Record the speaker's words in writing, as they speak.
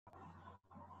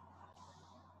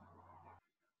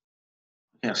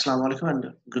Yeah, Assalamu alaikum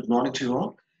and good morning to you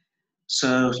all.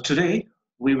 So today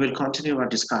we will continue our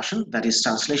discussion, that is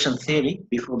translation theory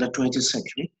before the 20th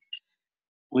century.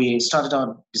 We started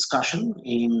our discussion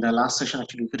in the last session.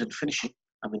 Actually, we couldn't finish it.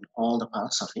 All the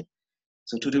parts of it.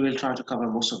 So today we'll try to cover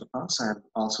most of the parts, and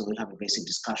also we'll have a basic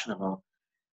discussion about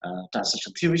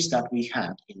translation theories that we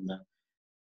had in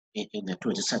the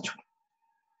 20th century.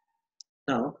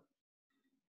 Now,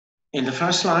 in the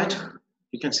first slide,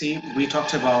 you can see we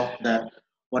talked about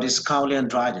what is Cowley and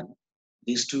Dryden,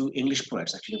 these two English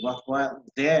poets. Actually, what were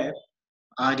their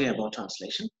idea about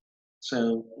translation?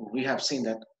 So we have seen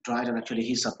that Dryden actually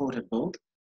he supported both,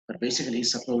 but basically he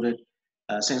supported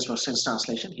sense for sense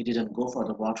translation. He didn't go for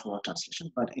the word for word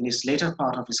translation. But in his later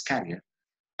part of his career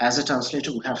as a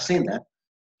translator, we have seen that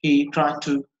he tried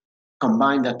to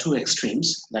combine the two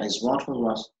extremes, that is word for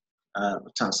word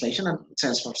translation and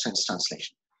sense for sense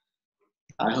translation.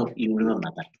 I hope you remember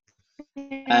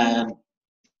that.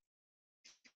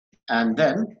 And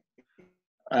then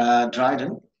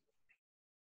Dryden,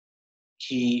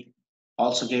 he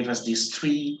also gave us these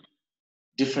three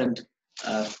different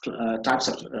types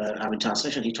of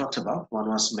translation he talked about. One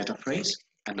was metaphrase,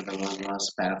 another one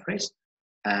was paraphrase,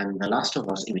 and the last one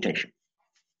was imitation.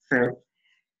 So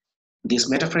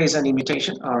this metaphrase and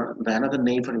imitation, or the another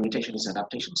name for imitation is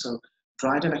adaptation. So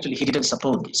Dryden actually he didn't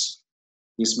support this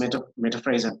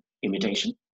metaphrase and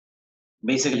imitation.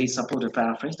 Basically, he supported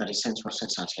paraphrase, that is sense for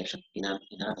sense translation in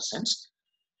another sense,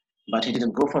 but he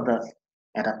didn't go for the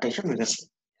adaptation because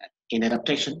in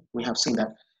adaptation we have seen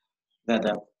that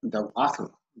the author,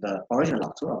 the original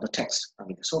author of the text,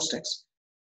 the source text,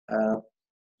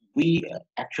 we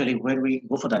actually, when we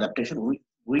go for the adaptation,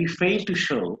 we fail to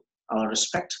show our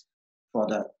respect for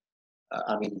the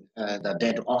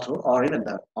dead author, or even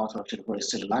the author actually who is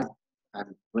still alive,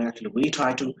 and when actually we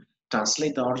try to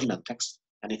translate the original text,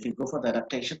 and if we go for the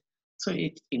adaptation, so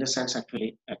it, in a sense,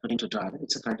 actually, according to Dryden,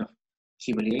 it's a kind of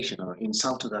humiliation or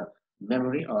insult to the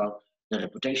memory or the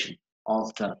reputation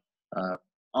of the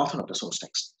author of the source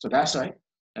text. So that's why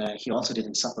he also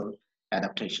didn't support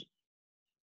adaptation.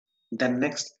 Then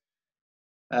next,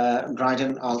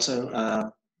 Dryden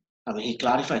also, he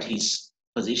clarified his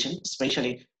position,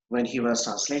 especially when he was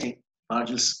translating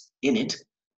Virgil's Aeneid.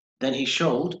 Then he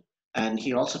showed, and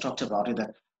he also talked about it,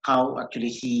 that how actually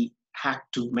he had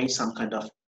to make some kind of,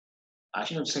 I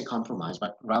shouldn't say compromise,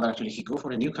 but rather actually he go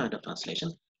for a new kind of translation.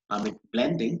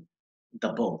 Blending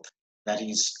the both. That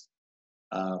is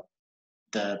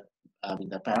the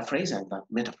paraphrase and the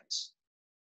metaphrase.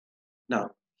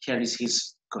 Now, here is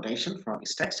his quotation from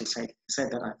his text. He said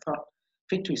that I thought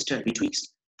fit to steer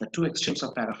betwixt the two extremes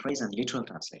of paraphrase and literal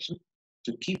translation,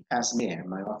 to keep as near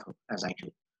my author as I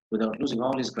could, without losing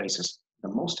all his graces, the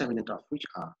most eminent of which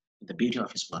are in the beauty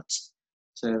of his words.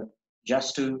 So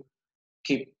just to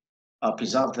keep or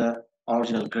preserve the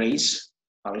original grace,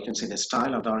 or you can say the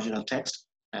style of the original text,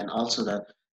 and also the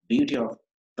beauty of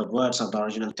the words of the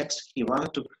original text, he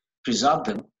wanted to preserve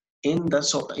them in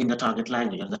the target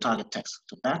language or the target text.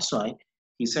 So that's why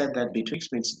he said that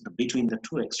betwixt means between the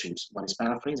two extremes. One is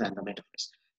paraphrase and the metaphrase.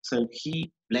 So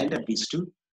he blended these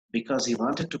two because he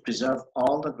wanted to preserve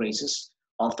all the graces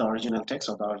of the original text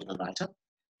of the original writer,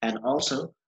 and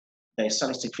also the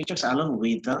stylistic features along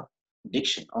with the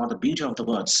diction or the beauty of the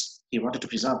words. He wanted to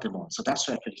preserve them all. So that's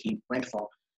why he went for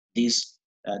this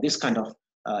kind of,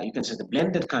 you can say, the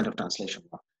blended kind of translation,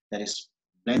 that is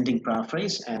blending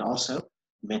paraphrase and also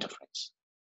metaphrase.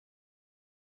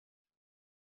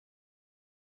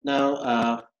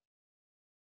 Now,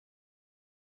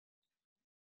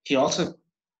 he also,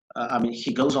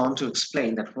 he goes on to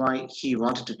explain that why he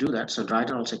wanted to do that. So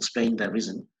Dryden also explained the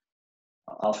reason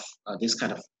of this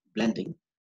kind of blending.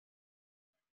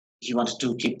 He wanted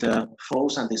to keep the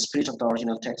force and the spirit of the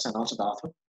original text and also the author,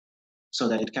 so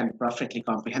that it can be perfectly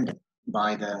comprehended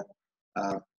by the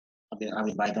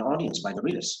by the audience, by the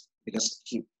readers, because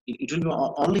it will be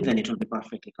only then it will be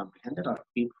perfectly comprehended, or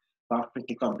be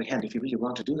perfectly comprehend. If you really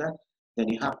want to do that, then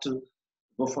you have to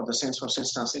go for the sense for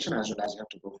sense translation, as well as you have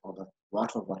to go for the word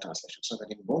for word translation, so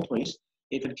that in both ways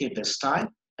you can keep the style,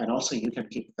 and also you can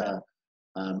keep the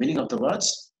meaning of the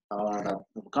words or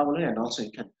the vocabulary, and also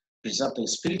you can preserve the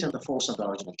spirit and the force of the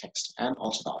original text, and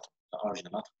also the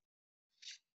original author.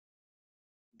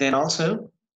 Then also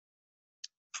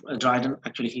Dryden,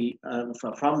 actually,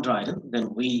 from Dryden,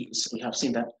 then we have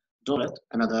seen that Dolet,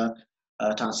 another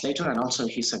translator, and also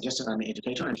he suggested an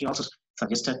educator, and he also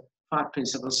suggested 5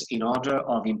 principles in order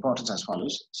of importance as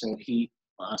follows. So he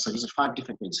suggested 5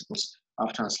 different principles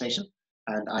of translation,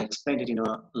 and I explained it in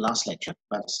our last lecture,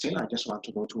 but still I just want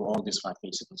to go through all these 5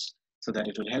 principles so that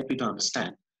it will help you to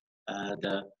understand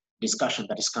the discussion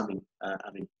that is coming,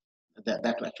 that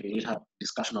actually we'll have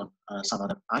discussion on some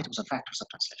other items and factors of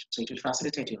translation. So it will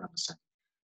facilitate your understanding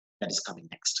that is coming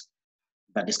next,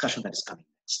 the discussion that is coming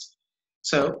next.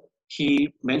 So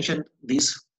he mentioned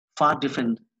these 5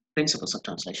 different principles of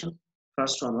translation.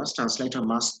 First one was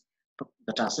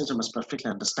the translator must perfectly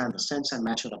understand the sense and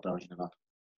matter of the original author.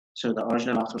 So the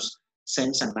original author's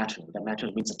sense and matter, the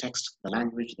matter means the text, the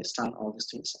language, the style, all these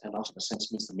things, and also the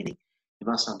sense means the meaning. You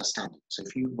must understand it. So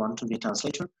if you want to be a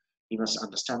translator, you must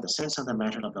understand the sense and the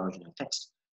matter of the original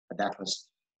text that was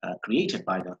created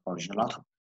by the original author.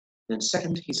 Then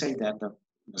second, he said that the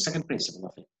second principle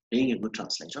of it, being a good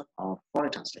translator or for a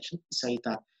translation, he said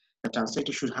that the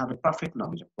translator should have a perfect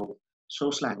knowledge of both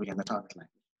source language and the target language,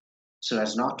 so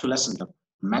as not to lessen the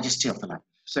majesty of the language.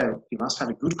 So you must have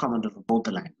a good command of both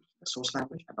the language, the source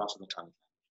language and also the target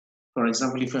language. For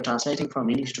example, if you're translating from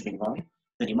English to Bengali,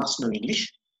 then you must know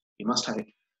English. You must have a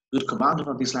good command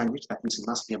of this language. That means you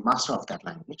must be a master of that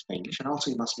language, the English, and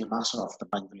also you must be a master of the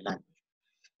Bengali language.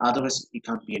 Otherwise, you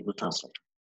can't be a good translator.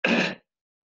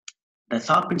 The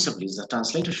third principle is the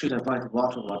translator should avoid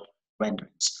word-for-word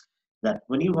renderings. That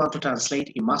when you want to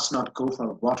translate, you must not go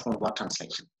for word-for-word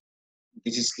translation.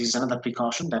 This is another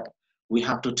precaution that we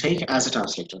have to take as a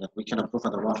translator, that we cannot go for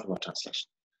the word-for-word translation.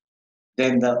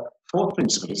 Then the fourth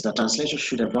principle is the translator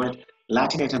should avoid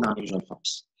Latinate and unusual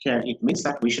forms. Here it means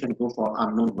that we shouldn't go for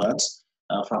unknown words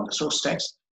from the source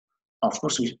text. Of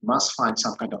course, we must find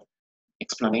some kind of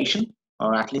explanation,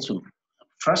 or at least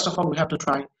first of all, we have to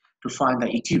try to find the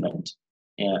equivalent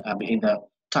in the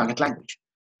target language.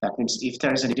 That means if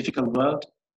there is a difficult word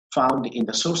found in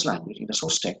the source language, in the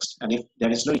source text, and if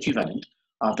there is no equivalent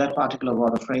of that particular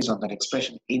word or phrase or that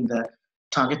expression in the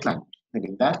target language, then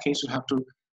in that case, we have to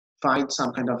find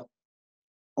some kind of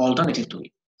alternative to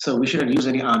it. So we shouldn't use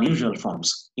any unusual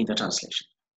forms in the translation.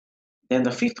 Then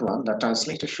the fifth one, the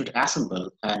translator should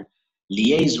assemble and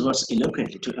liaise words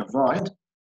eloquently to avoid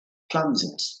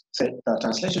clumsiness. So the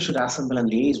translator should assemble and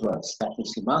liaise words. That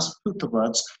means he must put the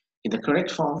words in the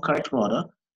correct form, correct order.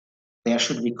 There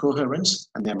should be coherence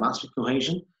and there must be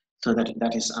cohesion so that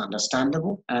that is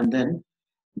understandable. And then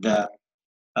the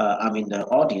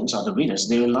audience or the readers,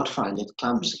 they will not find it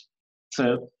clumsy.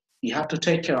 So you have to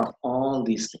take care of all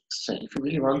these things. So if you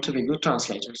really want to be good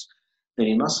translators, then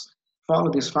you must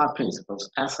follow these 5 principles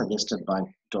as suggested by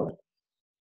Doran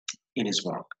in his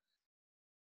work.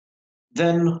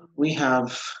 Then we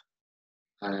have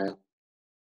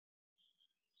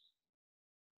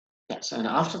yes, and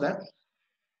after that,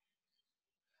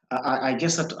 I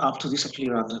guess that after this, a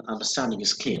clear understanding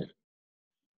is clear.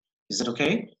 Is that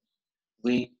okay?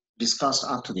 We discussed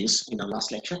after this in our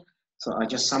last lecture, so I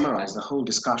just summarized the whole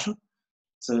discussion.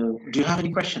 So, do you have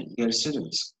any question, dear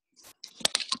students?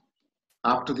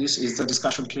 After this, is the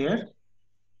discussion clear?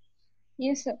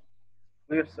 Yes, sir.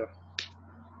 Clear, sir.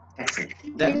 Excellent.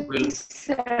 Then we'll. Yes,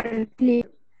 sir. Clear.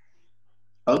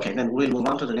 Okay, then we'll move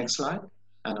on to the next slide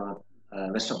and our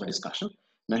rest of the discussion.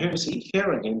 Now here you see,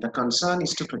 here again, the concern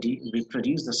is to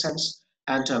reproduce the sense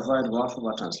and to avoid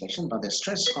word-for-word translation, but the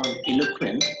stress on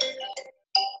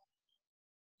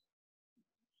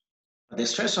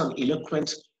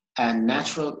eloquent and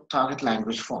natural target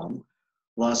language form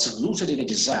was rooted in a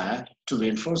desire to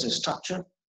reinforce the structure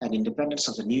and independence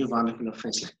of the new vernacular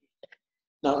French language.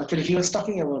 Now, actually, he was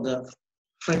talking about the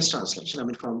French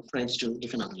translation, from French to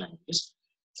different other languages.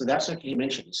 So that's what he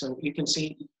mentioned. So you can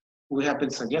see we have been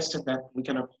suggested that we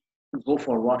cannot go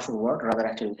for word, rather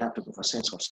actually we have to go for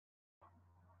sense or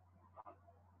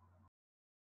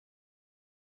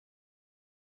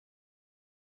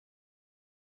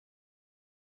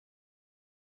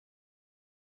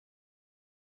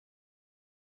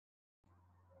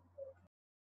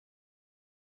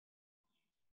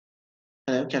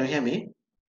Hello, can you hear me?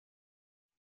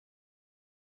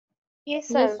 Yes,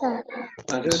 sir.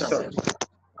 Okay, Yes, sorry.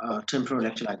 sir. Temporarily,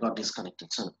 actually, I got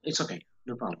disconnected, so it's okay,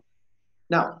 no problem.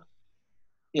 Now,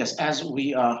 yes, as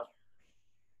we are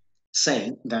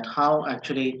saying that how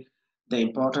actually the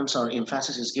importance or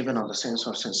emphasis is given on the sense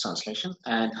or sense translation,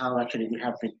 and how actually we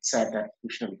have been said that we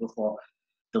shouldn't go for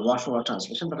the word-for-word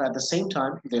translation, but at the same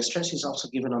time, the stress is also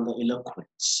given on the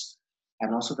eloquence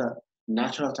and also the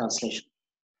natural translation.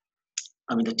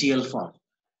 The TL form.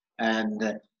 And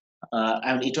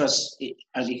it was,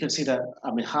 as you can see that,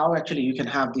 how actually you can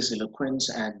have this eloquence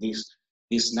and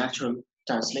this natural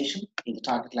translation in the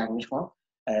target language form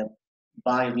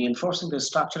by reinforcing the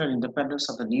structure and independence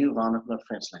of the new vernacular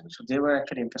French language. So they were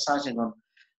actually emphasizing on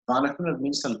vernacular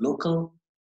means the local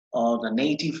or the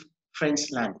native French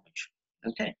language.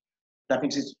 Okay, that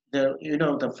means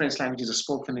the French language is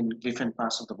spoken in different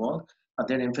parts of the world, but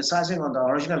they're emphasizing on the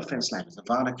original French language, the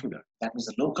vernacular. That means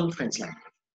the local French language.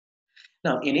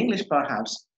 Now, in English,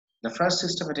 perhaps the first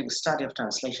systematic study of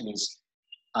translation is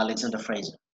Alexander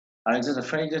Fraser. Alexander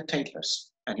Fraser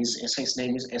Taylor's, and his essay's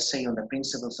name is Essay on the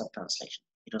Principles of Translation.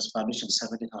 It was published in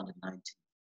 1790.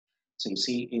 So you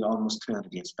see, it almost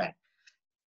 300 years back.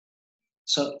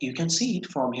 So you can see it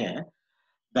from here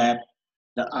that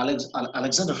the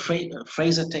Alexander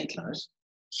Fraser Taylor's,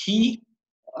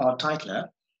 Tytler,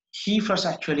 he first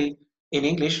actually in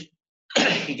English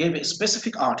he gave a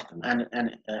specific article and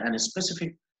a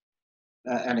specific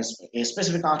a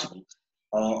specific article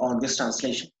on this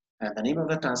translation. And the name of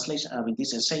the translation, I mean,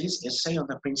 this essay is Essay on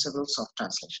the Principles of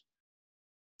Translation.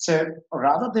 So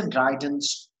rather than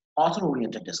Dryden's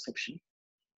author-oriented description,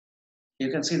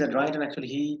 you can see that Dryden actually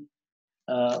he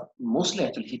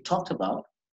talked about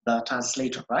the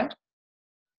translator, right?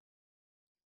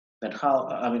 That how,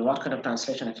 I mean, what kind of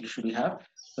translation actually should we have?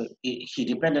 So he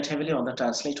depended heavily on the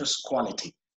translator's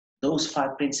quality. Those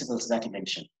 5 principles that he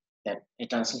mentioned, that a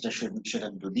translator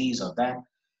shouldn't do these or that.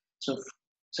 So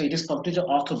it is completely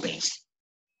author-based,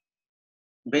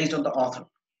 based on the author,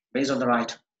 based on the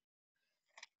writer.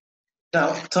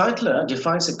 Now, Tytler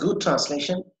defines a good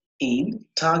translation in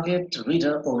target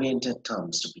reader-oriented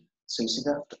terms to be. So you see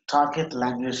the target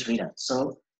language reader.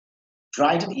 So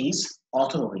Dryden is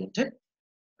author-oriented.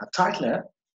 Tytler,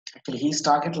 actually, he's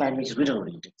target language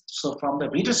reader-oriented. So from the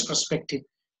reader's perspective,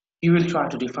 he will try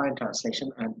to define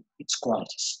translation and its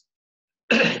qualities.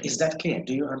 Is that clear?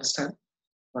 Do you understand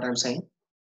what I'm saying?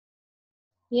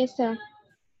 Yes, sir.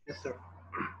 Yes, sir.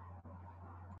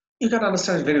 You can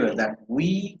understand very well that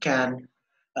we can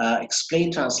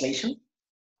explain translation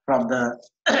from the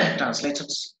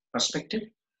translator's perspective,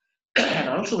 and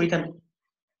also we can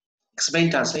explain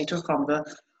translator from the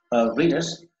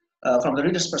reader's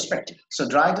perspective. So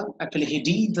Dryden actually he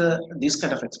did this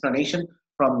kind of explanation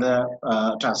from the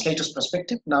translator's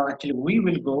perspective. Now actually we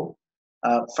will go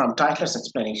from Tytler's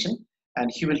explanation,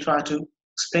 and he will try to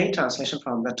explain translation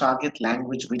from the target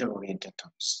language reader-oriented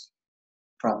terms,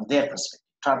 from their perspective.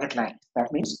 Target language,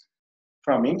 that means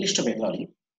from English to Bengali,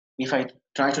 if I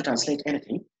try to translate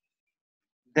anything,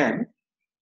 then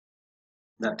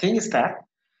the thing is that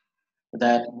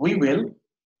we will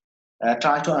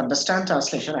try to understand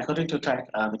translation according to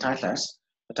Tytler's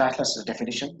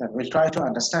definition, that we'll try to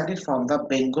understand it from the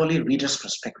Bengali reader's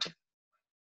perspective.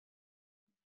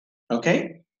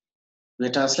 Okay? We're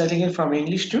translating it from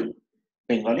English to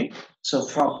Bengali. So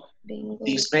from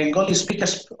these Bengali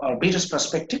speakers or readers'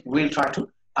 perspective, we'll try to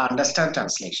understand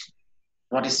translation.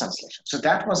 What is translation? So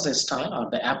that was the style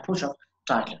or the approach of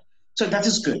Tytler. So that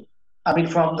is good. I mean,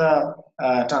 from the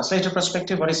translator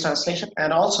perspective, what is translation?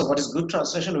 And also what is good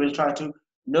translation? We'll try to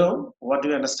know what do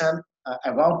you understand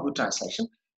about good translation.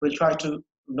 We'll try to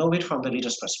know it from the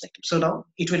reader's perspective. So now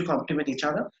it will complement each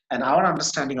other and our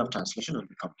understanding of translation will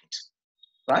be complete.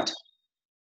 Right?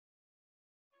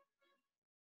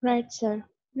 Right, sir.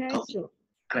 Right, Okay. sir.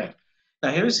 Great.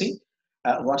 Now here you see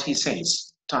what he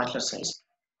says, Tytler says,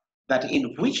 that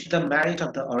in which the merit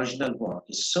of the original work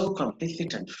is so completely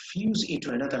transfused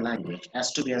into another language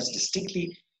as to be as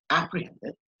distinctly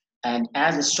apprehended and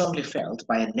as strongly felt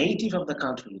by a native of the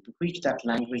country to which that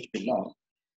language belongs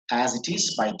as it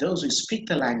is by those who speak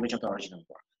the language of the original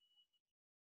work.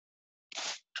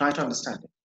 Try to understand it.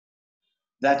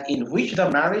 That in which the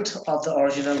merit of the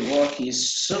original work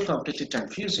is so completely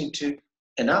transfused into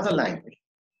another language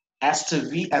as to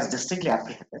be as distinctly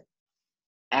apprehended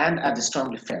and as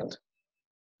strongly felt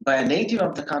by a native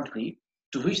of the country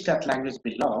to which that language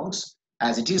belongs,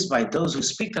 as it is by those who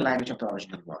speak the language of the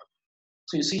original work.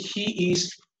 So you see, he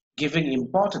is giving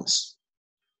importance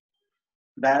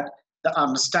that the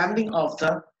understanding of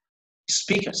the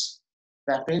speakers.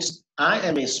 That means I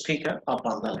am a speaker of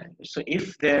Bangla language. So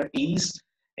if there is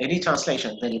any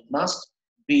translation, then it must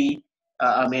be,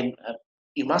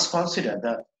 you must consider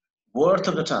the worth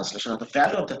of the translation or the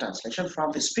value of the translation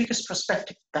from the speaker's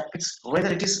perspective. That means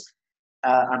whether it is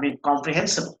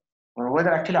comprehensible, or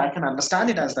whether actually I can understand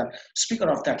it as the speaker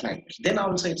of that language, then I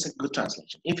will say it's a good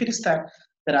translation. If it is that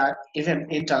even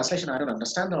in translation, I don't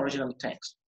understand the original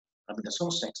text, the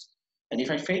source text, and if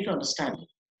I fail to understand it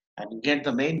and get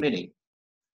the main meaning,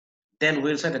 then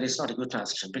we'll say that it's not a good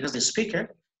translation because the speaker,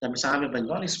 that means I'm a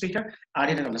Bengali speaker, I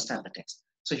didn't understand the text.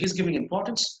 So he's giving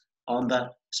importance on the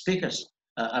speakers,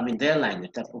 their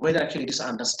language, that whether actually it is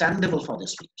understandable for the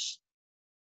speakers.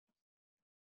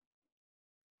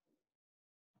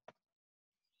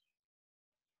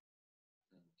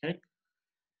 Okay.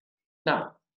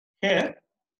 Now, here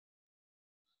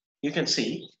you can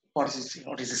see what is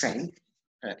he saying.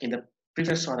 In the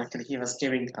previous one, actually, he was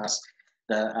giving us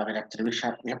actually we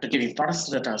have to give importance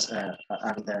to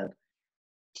the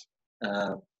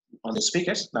on the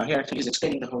speakers. Now here actually is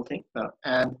explaining the whole thing.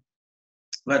 And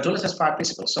well, Dulles has 5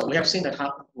 principles. So we have seen that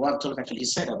what Dulles actually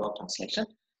said about translation.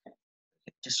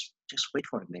 Just wait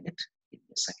for a minute. Give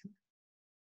me a second.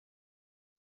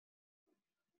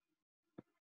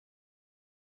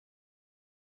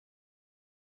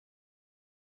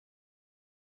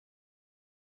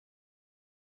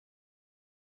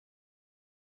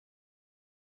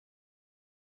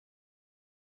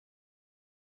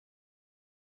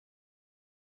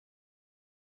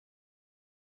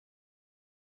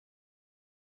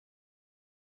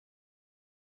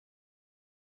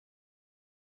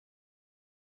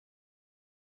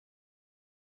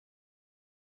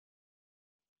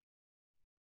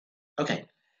 Okay.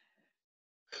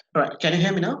 All right. Can you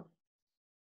hear me now?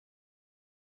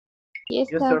 Yes,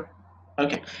 Yes, sir. sir.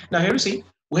 Okay. Now here you see,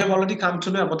 we have already come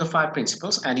to know about the 5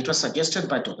 principles, and it was suggested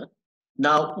by Dulles.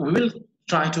 Now we will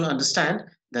try to understand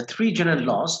the 3 general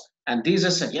laws, and these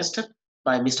are suggested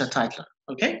by Mr. Tytler.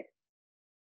 Okay.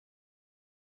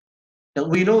 Now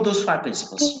we know those 5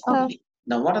 principles. Yes, sir. already.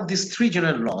 Now what are these 3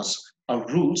 general laws or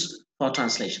rules for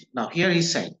translation? Now here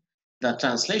he's saying that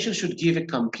translation should give a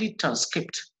complete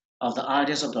transcript of the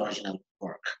ideas of the original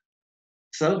work.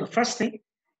 So the first thing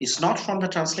is not from the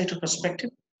translator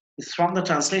perspective, it's from the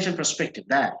translation perspective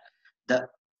that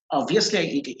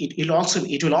obviously it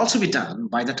will also be done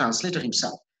by the translator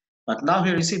himself. But now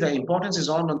here you see the importance is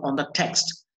on the text.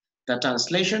 The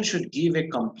translation should give a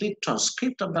complete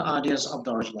transcript of the ideas of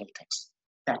the original text.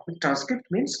 That transcript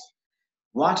means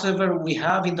whatever we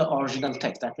have in the original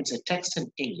text, that means a text in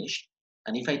English,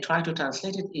 and if I try to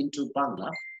translate it into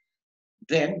Bangla,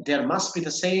 then there must be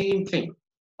the same thing.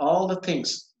 All the things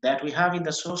that we have in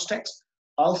the source text,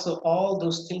 also all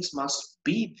those things must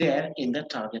be there in the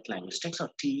target language text or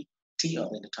T or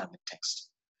in the target text.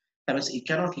 That means you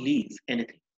cannot leave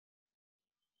anything.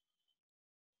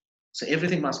 So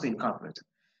everything must be incorporated.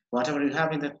 Whatever you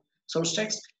have in the source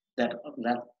text, that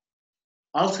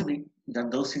also be that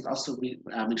those things also be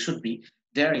should be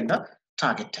there in the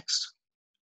target text.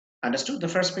 Understood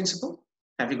the first principle?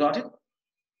 Have you got it?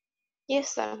 Yes,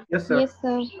 sir. Yes, sir. Yes,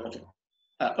 sir. Okay.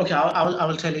 Okay, I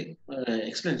will tell you,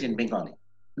 explain it in Bengali.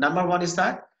 Number 1 is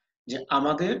that যে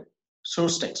আমাদের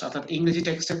source text অর্থাৎ ইংরেজি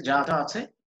টেক্সটের যাটা আছে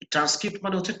transcript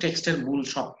মানে হচ্ছে টেক্সটের মূল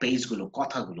সব পেজগুলো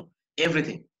কথাগুলো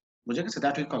এভরিথিং বুঝে গেছে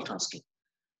that we call transcript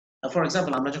for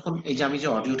example আমরা যখন এই যে আমি যে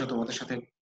অডিওটা তোমাদের সাথে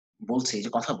বলছি যে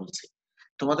কথা বলছি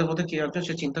তোমাদের মধ্যে কি একজন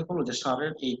সে চিন্তা করলো যে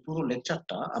স্যারের এই পুরো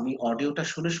লেকচারটা আমি অডিওটা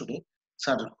শুনে শুনে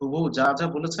স্যার হুবহু যা যা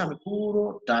বলেছে আমি পুরো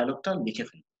ডায়লগটা লিখে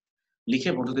ফেলি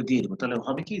লিখে বন্ধুদের দিয়ে দেবো তাহলে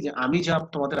হবে কি যে আমি যা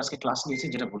তোমাদের আজকে ক্লাস নিয়েছি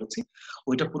যেটা বলেছি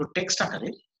ওইটা পুরো টেক্সট আকারে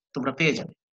তোমরা পেয়ে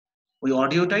যাবে ওই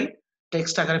অডিওটাই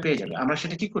টেক্সট আকারে পেয়ে যাবে আমরা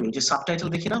সেটা কি করি যে সাবটাইটেল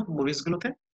দেখি না মুভিজ গুলোতে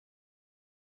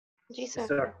জি স্যার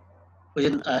Sir. ওই যে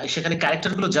সেখানে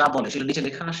ক্যারেক্টার গুলো যা বলে সেটা নিচে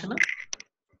লেখা আসে না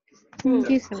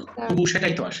জি স্যার। তবু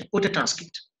সেটাই তো আসে ওইটা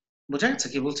ট্রান্সক্রিপ্ট বোঝা যাচ্ছে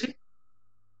কি বলছি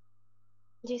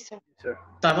জি স্যার Sir.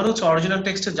 তার মানে হচ্ছে অরিজিনাল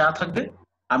টেক্সটে যা থাকবে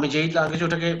আমি যেই ল্যাঙ্গুয়েজে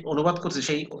ওটাকে অনুবাদ করছি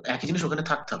সেই একই জিনিস ওখানে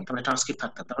থাকতে হবে তাহলে ট্রান্সক্রিপ্ট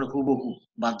থাকতে হবে তাহলে হুবহু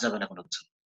বাদ যাবে না কোনো কিছু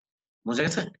বুঝা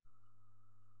গেছে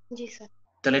জি স্যার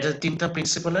তাহলে এটা 3টা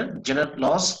প্রিন্সিপালের জেনারেল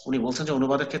লস উনি বলছেন যে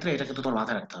অনুবাদের ক্ষেত্রে এটা কিন্তু তোমার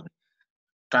মাথায় রাখতে হবে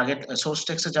টার্গেট সোর্স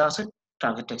টেক্সটে যা আছে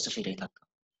টার্গেট টেক্সটে সেটাই থাকতে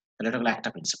হবে তাহলে এটা হলো একটা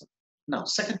principal now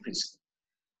second principal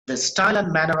the style and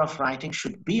manner of writing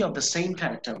should be of the same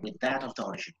character with that of the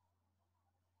origin.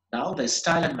 Now the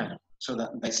style and manner, so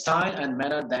the style and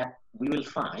manner that we will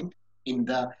find in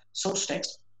the source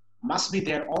text must be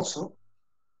there also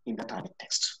in the target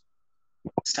text.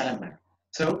 Style and manner,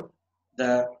 so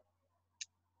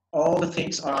all the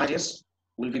things or ideas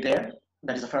will be there.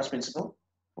 That is the first principle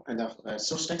in the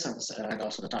source text and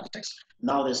also the target text.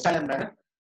 Now the style and manner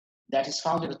that is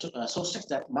found in the source text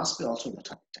that must be also in the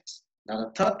target text. Now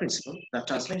the third principle, that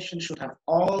translation should have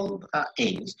all the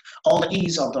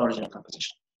e's of the original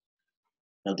composition.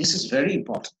 Now this is very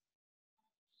important.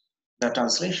 The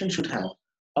translation should have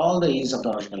all the e's of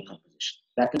the original composition.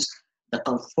 That is the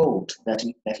comfort that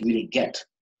you will get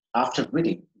after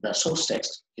reading the source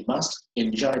text. You must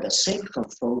enjoy the same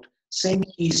comfort, same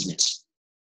easiness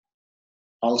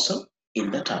also in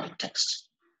the target text.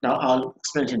 Now I'll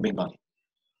explain it in Bengali.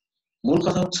 মূল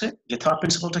কথা হচ্ছে যে third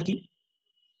প্রিন্সিপালটা কি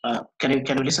can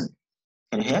you listen,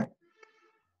 can you hear?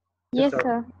 Yes,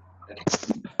 sir.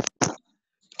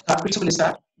 Third principal is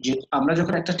that যে আমরা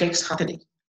যখন একটা text হাতে নিই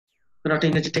ধরো একটা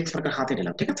ইংরেজি টেক্সট আমরা হাতে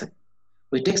নিলাম ঠিক আছে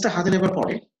ওই টেক্সটটা হাতে নেবার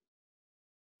পরে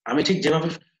আমি ঠিক যেভাবে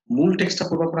মূল টেক্সটটা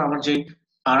পড়বার পরে আমার যে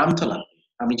আরামটা লাগবে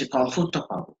আমি যে কমফোর্টটা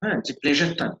পাবো হ্যাঁ যে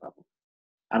প্লেজারটা পাবো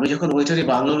আমি যখন ওইটারই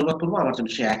বাংলা অনুবাদ করবো আমার জন্য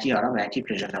সে একই আরাম একই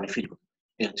প্লেজার আমি ফিল করবো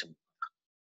এই হচ্ছে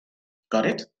got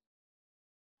it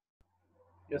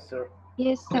Yes, sir.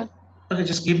 Yes, sir. Okay,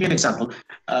 just give me an example.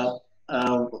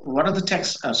 What are the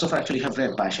texts so far actually you have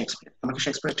read by Shakespeare? আমাকে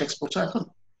Shakespeare text পড়ছো এখন?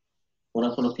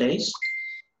 ওনার কোনো plays?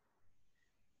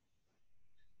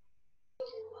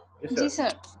 Yes, জি sir.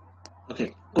 স্যার Okay,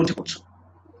 কোনটি পড়ছো?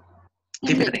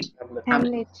 Give me the name. Hamlet.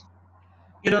 Hamlet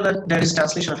You know that there is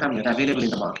translation of Hamlet available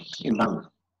in the market in Bangla.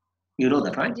 You know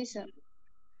that, right? G sir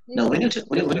Now, when you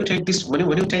take this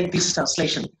when you take this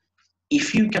translation, if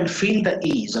you can feel the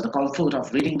ease or the comfort of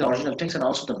reading the original text and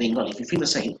also the Bengali, if you feel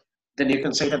the same, then you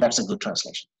can say that that's a good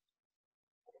translation.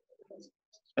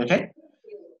 Okay?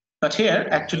 But here,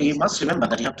 actually, you must remember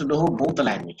that you have to know both the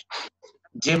language.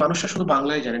 যে মানুষটা শুধু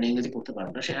বাংলায় জানেন ইংরেজি পড়তে পারে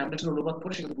না সে হ্যামলেটের অনুবাদ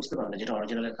করে সে কিন্তু বুঝতে পারবে না যেটা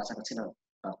অরিজিনালের কাছাকাছি না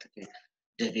তার থেকে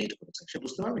ডেভিয়েট করেছে সে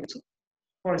বুঝতে পারবে কিছু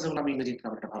ফর এক্সাম্পল আমি ইংরেজি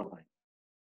একটা ভালো পাই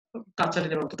কালচারে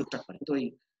যেমন তো টুকটাক পারি কিন্তু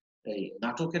এই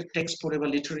নাটকের টেক্সট পড়ে বা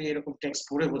লিটারি এরকম টেক্সট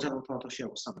পড়ে বোঝার মতো অত সে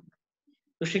অবস্থা না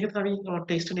তো সেক্ষেত্রে আমি আমার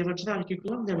টেক্সটে নেবার জন্য আমি কি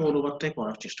করলাম যে আমি অনুবাদটাই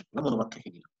পড়ার চেষ্টা করলাম অনুবাদ থেকে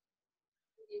নিলাম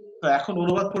তো এখন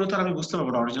অনুবাদ পড়ে তো আমি বুঝতে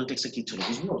পারবো না অরিজিনাল টেক্সটে কি ছিল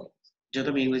বুঝবো যেহেতু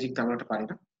আমি ইংরেজি তেমন একটা পারি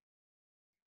না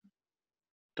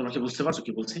তোমাকে বুঝতে পারছো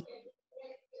কি বলছি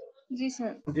জি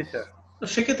স্যার জি স্যার তো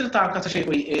সেক্ষেত্রে তার কাছে সেই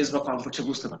ওই এজ বা কমফোর্ট সে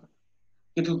বুঝতে পারবে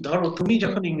কিন্তু ধরো তুমি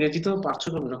যখন ইংরেজিতেও পারছো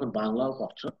এবং যখন বাংলাও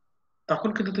পারছো তখন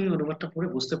কিন্তু তুমি অনুবাদটা পড়ে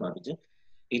বুঝতে পারবে যে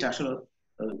এটা আসলে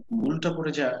মূলটা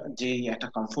পড়ে যে একটা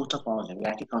কমফোর্টটা পাওয়া যাবে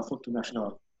একই কমফোর্ট তুমি আসলে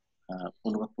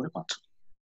অনুবাদ পড়ে পাচ্ছ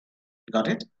got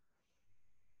it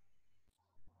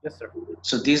Yes, sir.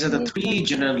 So these are the Yes, three sir.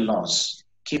 general laws.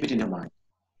 Keep it in your mind.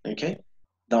 Okay?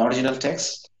 The original text,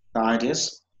 the ideas,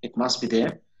 it must be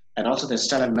there. And also the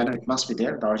style and manner, it must be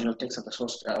there. The original text and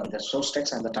the source text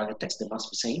and the target text, they must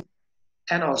be same.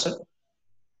 And also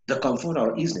the comfort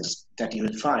or easiness that you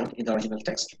will find in the original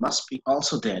text must be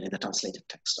also there in the translated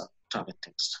text or target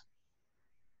text.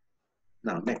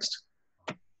 Now, next.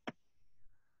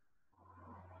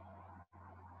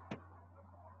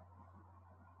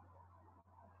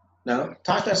 Now,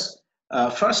 Tata's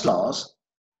first laws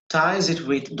ties it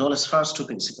with Dole's first two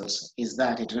principles is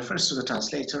that it refers to the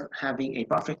translator having a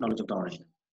perfect knowledge of the original,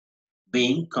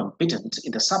 being competent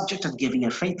in the subject and giving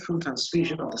a faithful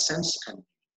transfusion of the sense and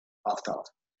of thought.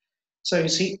 So you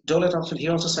see, Dole he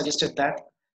also suggested that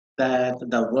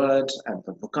the word and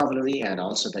the vocabulary and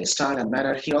also the style and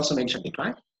manner, he also mentioned it,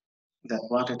 right? That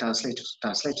what a translator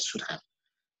should have.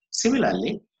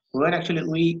 Similarly, when actually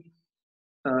we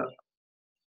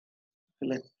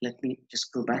let me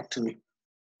just go back to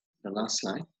the last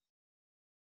slide.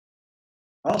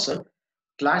 Also,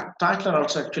 Tytler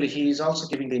also actually he is also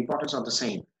giving the importance of the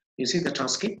same. You see the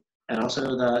transcript and also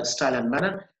the style and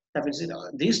manner. That means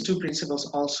these two principles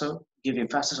also give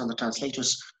emphasis on the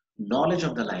translator's knowledge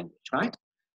of the language, right?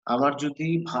 আমার যদি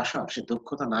ভাষা সে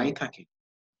দক্ষতা নাই থাকে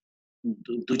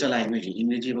দুইটা ল্যাঙ্গুয়েজে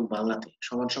ইংরেজি এবং বাংলাতে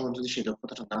সমান সমান যদি সেই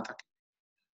দক্ষতাটা না থাকে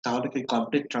তাহলে কি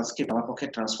কমপ্লিট ট্রান্সক্রিপ্ট আমার পক্ষে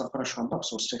ট্রান্সফার করা সম্ভব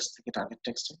সোর্স টেক্সট থেকে টার্গেট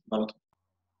টেক্সটে বলো তো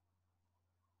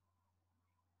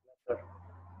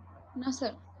না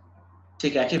স্যার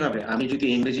ঠিক একইভাবে আমি যদি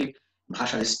ইংরেজি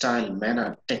ভাষার স্টাইল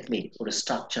ম্যানার টেকনিক ওর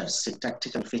structure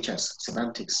syntactical features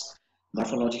semantics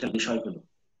morphological বিষয়গুলো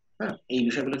হ্যাঁ এই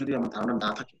বিষয়গুলো যদি আমার ধারণা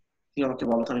না থাকে তুমি আমাকে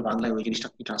বলো তো আমি বাংলায় ওই জিনিসটা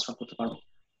কি ট্রান্সফার করতে পারবো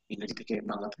ইংরেজি থেকে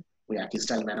বাংলাতে ওই একই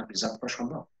স্টাইল ম্যানার প্রিজার্ভ করা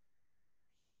সম্ভব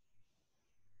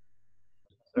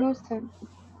নো স্যার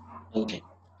ওকে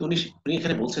উনি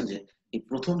এখানে বলছেন যে এই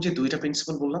প্রথম যে দুইটা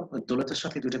প্রিন্সিপাল বললাম ওই দৌলতের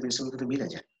সাথে দুইটা প্রিন্সিপাল কিন্তু মিলে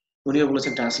যায় উনিও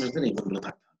বলেছেন ট্রান্সলেটরদের এই গুণগুলো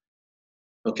থাকতে হবে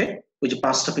ওকে ওই যে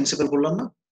পাঁচটা প্রিন্সিপাল বললাম না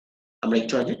আমরা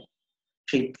একটু আগে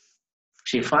সেই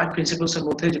সেই ফাইভ প্রিন্সিপালস এর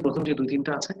মধ্যে যে প্রথম যে দুই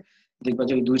তিনটা আছে দেখবা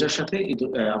যে ওই দুইটার সাথে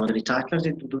আমাদের এই টাইটলার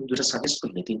যে দুইটা সাজেস্ট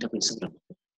করলে তিনটা প্রিন্সিপালের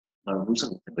মধ্যে আর রুলস এর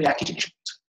মধ্যে ওই একই জিনিস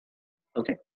হচ্ছে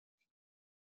ওকে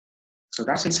So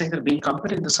that's it saying that being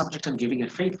competent in the subject and giving a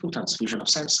faithful transfusion of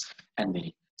sense and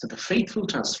meaning. So the faithful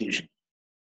transfusion.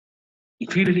 If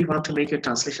you really want to make your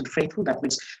translation faithful, that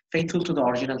means faithful to the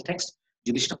original text.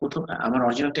 যদি সেটা প্রথম আমার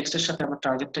original টেক্সটের সাথে আমার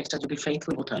target টেক্সটটা যদি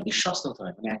faithful হতে হয় বিশ্বাস হতে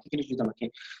হয় মানে একই জিনিস যদি আমাকে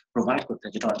প্রোভাইড করতে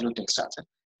হয় যেটা অরিজিনাল টেক্সট আছে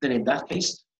then in that case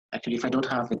actually if I don't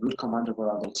have a good command over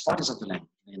all the expertise of the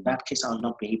language in that case I will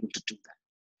not be able to do that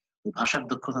ওই ভাষার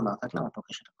দক্ষতা না থাকলে আমার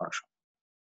পক্ষে সেটা করা সম্ভব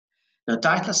The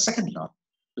Tytler's second law,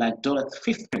 like Dole's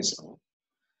fifth principle,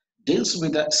 deals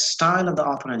with the style of the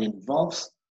author and involves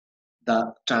the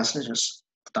translators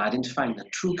to identifying the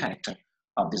true character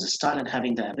of this style and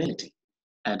having the ability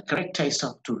and correct taste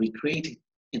to recreate it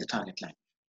in the target language.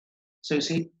 So you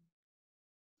see,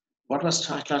 what was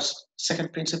Tytler's second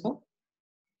principle?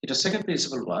 Its second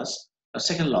principle was,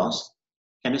 second laws.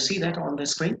 Can you see that on the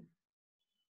screen?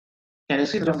 Can you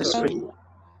see that on the screen?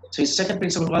 So his second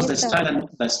principle was the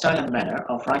style and manner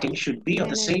of writing should be of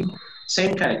the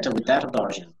same character with that of the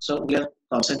original. So we are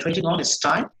concentrating on his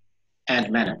style and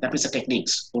manner. That means the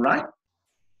techniques, all right?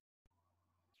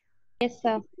 Yes,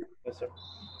 sir. Yes, sir.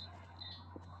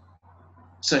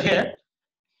 So here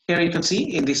you can see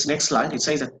in this next slide, it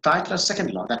says that Tytler's second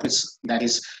law, that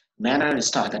is manner and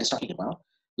style that is talking about,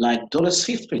 like Dulles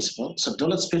fifth principle. So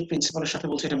Dulles fifth principle সাথে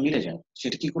বলছে এটা মিলে যায়।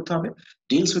 সেটা কি করতে হবে?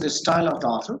 Deals with the style of the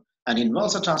author and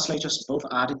involves the translators both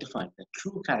identifying the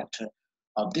true character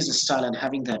of this style and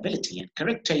having the ability and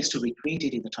correct taste to recreate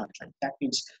it in the title. That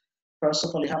means first of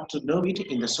all you have to know it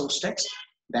in the source text.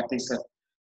 That means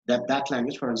that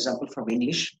language, for example, from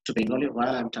English to Bengali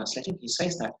while I'm translating, he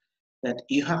says that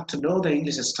you have to know the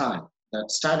English style, the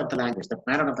style of the language, the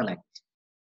pattern of the language.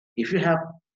 If you have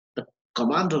the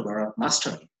command over or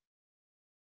mastery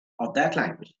of that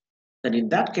language, then in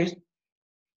that case,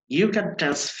 you can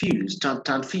transfuse.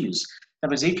 That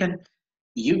means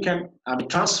you can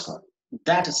transfer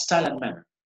that style and manner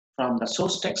from the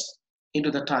source text into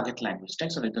the target language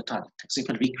text or into the target text. You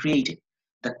can recreate it,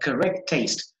 the correct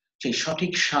taste, সেই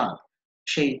সঠিক স্বাদ,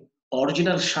 সেই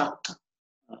original স্বাদটা,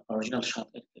 original স্বাদ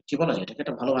কি বলা যায় এটাকে,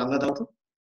 একটা ভালো বাংলা দাও তো,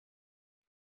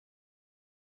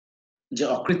 যে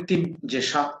অকৃত্রিম যে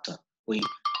স্বাদটা ওই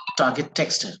টার্গেট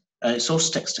টেক্সটের সোর্স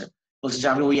টেক্সটের, বলছে যে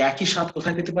আমি ওই একই স্বাদ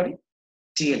কোথায় পেতে পারি,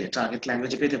 টিএলএ টার্গেট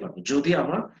ল্যাঙ্গুয়েজে পেতে পারবো যদি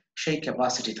আমার সেই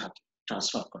ক্যাপাসিটি থাকে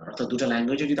ট্রান্সফার করার। অর্থাৎ দুটো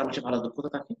ল্যাঙ্গুয়েজে যদি আমার ভালো দক্ষতা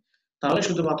থাকে তাহলে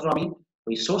শুধুমাত্র আমি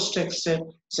ওই সোর্স টেক্সটের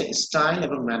স্টাইল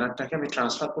এবং ম্যানারটাকে আমি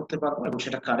ট্রান্সফার করতে পারবো এবং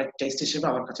সেটা কারেক্ট টেক্সট হিসেবে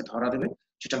আমার কাছে ধরা দেবে,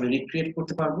 সেটা আমি রিক্রিয়েট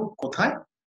করতে পারবো কোথায়,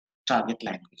 টার্গেট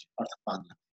ল্যাঙ্গুয়েজ অর্থাৎ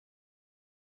বাংলা।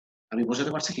 আমি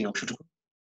বোঝাতে পারছি কি অংশটুকু?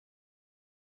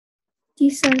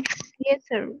 Yes, sir. Yes,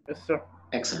 sir. Yes, sir.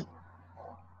 Excellent.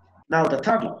 Now the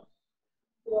third law.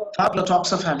 Third law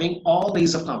talks of having all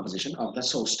these of composition of the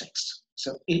source text. So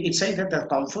it says that the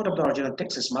comfort of the original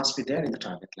text must be there in the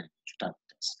target language, target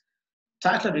text.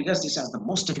 Tytler regards this as the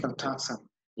most difficult task and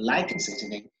likens it in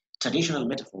a traditional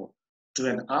metaphor to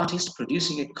an artist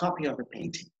producing a copy of a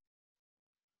painting.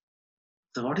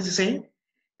 So what is he saying?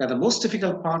 That the most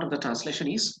difficult part of the translation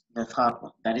is the third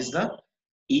one, that is the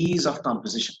ease of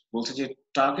composition. বলছে যে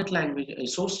target language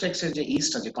source টেক্সটের যে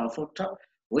ইজটা, যে কমফোর্টটা,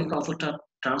 ওই কমফোর্টটা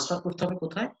transfer করতে হবে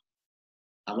কোথায়,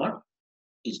 আমার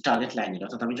টার্গেট ল্যাঙ্গুয়েজ।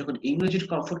 অর্থাৎ আমি যখন ইংরেজির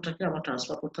কমফোর্টটাকে আমার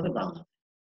ট্রান্সফার করতে হবে বাংলা।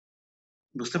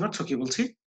 বুঝতে পারছো কি বলছি?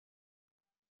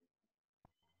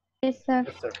 Yes, sir.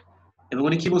 Yes, sir. এবং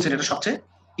উনি কি বলছেন, এটা সবচেয়ে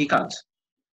কি কাজ,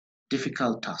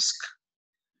 ডিফিকাল্ট টাস্ক,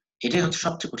 এটাই হচ্ছে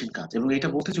সবচেয়ে কঠিন কাজ। এবং এটা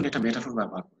বলতে উনি একটা মেটাফর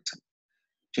ব্যবহার করেছেন।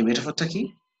 সেই মেটাফরটা কি?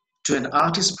 To an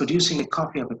artist producing a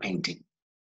copy of a painting.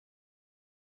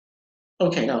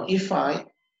 Okay, now if I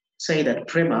say that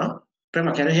Prema,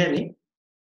 can you hear me?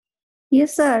 Yes,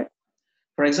 sir.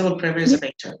 For example, Prema is a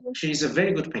painter. She is a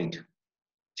very good painter.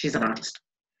 She's an artist.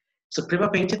 So Prema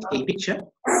painted a picture.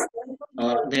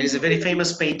 There is a very famous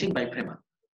painting by Prema.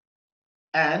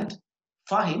 And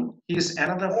Fahim, he is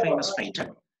another famous painter,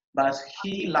 but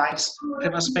he likes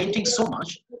Prema's painting so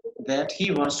much that he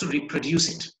wants to reproduce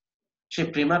it. সে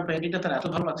প্রেমার পেইন্টিংটা তার এত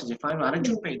ভালো লাগছে যে ফাহিম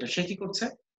আরেকজন painter, সে কি করছে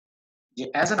যে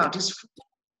as an artist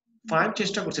Fahim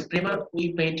চেষ্টা করছে প্রেমার ওই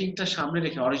পেইন্টিংটা সামনে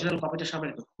রেখে, অরিজিনাল কপিটা সামনে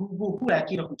রেখে হুবহু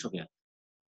একই রকম ছবি আঁকে।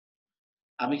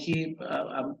 আমি কি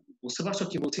বুঝতে পারছো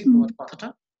কি বলছি তোমার কথাটা?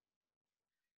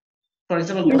 For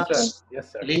example, Yes,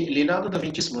 sir. Leonardo da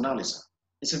Vinci's Mona Lisa.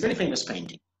 It's a very famous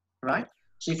painting, right?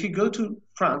 So if you go to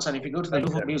France and if you go to the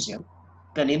Louvre Museum,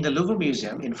 then in the Louvre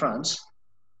Museum in France,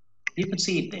 you can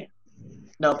see it there.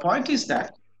 Now, point is that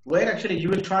where actually you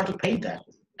will try to paint that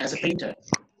as a painter,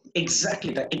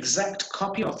 exactly the exact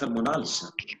copy of the Mona Lisa.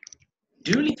 Do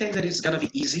you really think that it's going to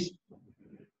be easy?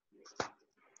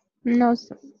 No,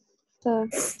 sir.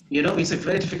 You know, it's a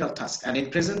very difficult task. And in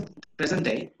present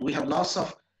day, we have lots of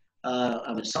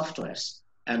softwares.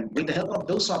 And with the help of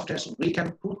those softwares, we can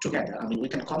put together, we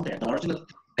can compare the original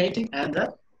painting and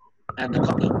the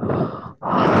copy.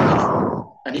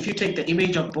 And if you take the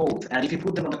image of both, and if you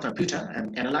put them on the computer and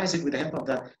analyze it with the help of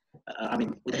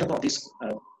with the help of this,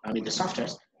 the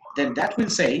softwares, then that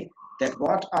will say that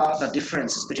what are the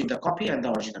differences between the copy and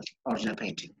the original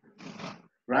painting,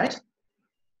 right?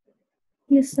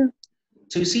 Yes, sir.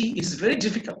 So you see, it's very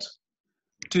difficult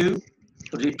to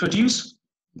reproduce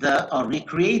or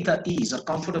recreate the ease or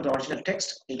comfort of the original text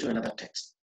into another text.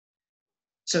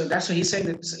 So that's what he's saying.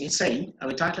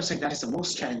 Tytler saying that is the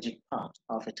most challenging part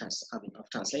of of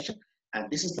translation, and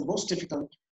this is the most difficult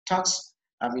task.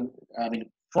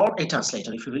 For a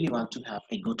translator, if you really want to have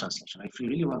a good translation, if you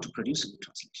really want to produce a good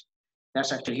translation,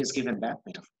 that's actually he's given that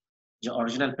metaphor. The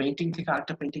original painting থেকে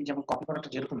আরেকটা painting যেমন copy করাটা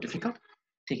যেরকম difficult,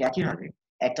 ঠিক একই ভাবে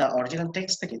একটা original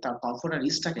text থেকে তার কমফোর্ট আর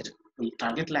ইজটাকে ওই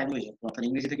টার্গেট ল্যাঙ্গুয়েজে অর্থাৎ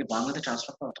ইংরেজি থেকে বাংলাতে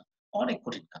ট্রান্সফার করাটা অনেক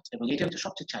কঠিন কাজ, এবং এটা হচ্ছে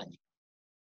সবচেয়ে challenging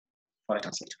for a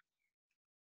translator.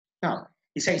 Now,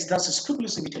 he says, thus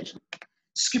scrupulous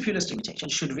imitation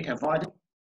should be avoided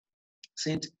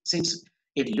since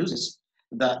it loses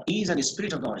the ease and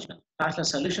spirit of the original.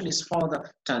 Tytler's solution is for the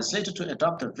translator to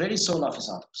adopt the very soul of his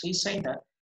author. So he's saying that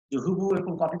যে হুবহু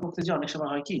এরকম copy করতে যে অনেক সময়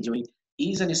হয় কি যে ওই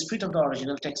ease and spirit of the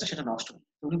original text সেটা নষ্ট হয়।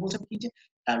 উনি বলছেন কি যে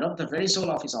adopt the very soul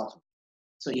of his author.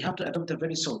 So you have to adopt the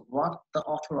very soul, what the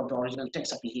author of the original text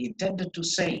he intended to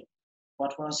say,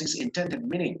 what was his intended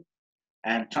meaning,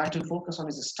 and try to focus on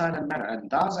his style and manner. And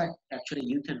thus, actually,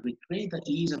 you can recreate the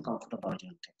ease and comfort of the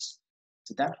original text.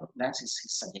 So that's his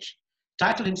suggestion.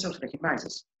 Title himself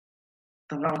recognizes.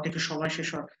 তোমরা আমাকে একটু সময় শেষ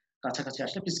হওয়ার কাছাকাছি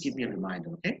আসলে please give me a reminder,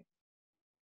 okay?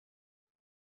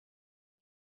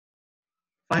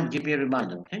 Fine, give me a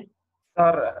reminder, okay?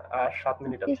 Sir, 7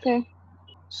 minutes. Yes, sir.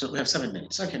 So we have 7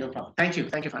 minutes. Okay, no problem. Thank you,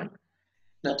 fine.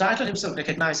 Now, Tytler himself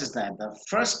recognizes that the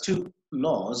first two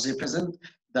laws represent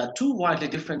the two widely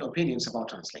different opinions about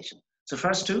translation. So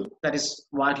first two, that is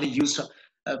widely used.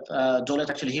 Dolet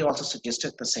actually, he also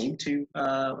suggested the same two,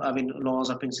 laws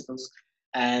or principles,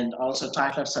 and also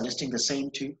Tytler suggesting the same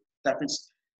two. That means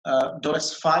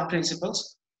Dolet's 5 principles.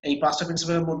 এই 5টা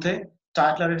প্রিন্সিপালের মধ্যে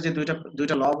টাইটলারের যে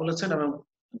দুইটা ল বলেছেন এবং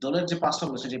ডোলের যে 5টা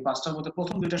বলেছেন, যে 5টার মধ্যে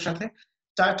প্রথম দুইটার সাথে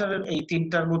টাইটলারের এই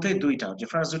 3টার মধ্যে দুইটা, যে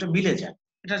ফার্স্ট দুইটা মিলে যায়।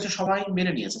 এটা হচ্ছে সবাই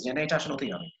মেনে নিয়েছে যে না এটা আসলে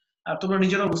হতেই হবে, আর তোমরা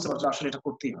নিজেরাও বুঝতে পারছো আসলে এটা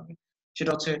করতেই হবে।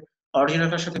 সেটা হচ্ছে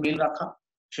অরিজিনালটার সাথে মিল রাখা,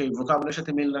 সেই ভোকাবুলারির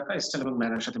সাথে মিল রাখা, স্টাইল এবং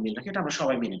ম্যানারের সাথে মিল রাখা, এটা আমরা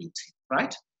সবাই মেনে নিচ্ছি,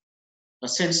 রাইট?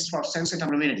 সেন্স ফর সেন্স এটা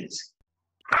আমরা মেনে নিচ্ছি।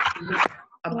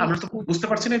 আমরা তো বুঝতে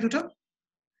পারছি না এই দুটো,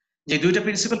 যে দুইটা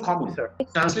প্রিন্সিপাল কমন।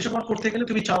 ট্রান্সলেশন করতে গেলে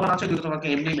তুমি চাও না চাও দুটো তোমাকে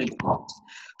এমনি মেনে নিতে হবে।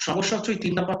 সমস্যা হচ্ছে ওই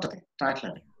 3 নাম্বারটাতে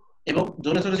টাইটলারে, এবং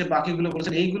ধরে ধরে যে বাকিগুলো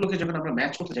বলেছেন এইগুলোকে যখন আমরা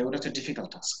ম্যাচ করতে যাই ওটা হচ্ছে ডিফিকাল্ট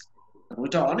টাস্ক।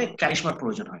 ওইটা অনেক ক্যারিশমার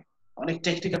প্রয়োজন হয়, অনেক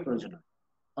টেকনিক্যাল প্রয়োজন হয়,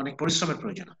 অনেক পরিশ্রমের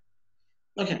প্রয়োজন হয়।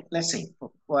 Okay, let's see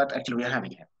what actually we are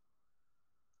having here.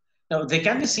 Now, they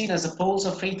can be seen as the poles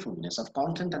of faithfulness of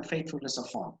content and faithfulness of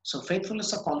form. So, faithfulness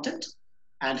of content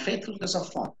and faithfulness of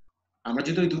form. আমরা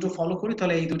যদি ওই দুটো follow করি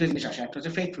তাহলে এই দুটো জিনিস আসে। একটা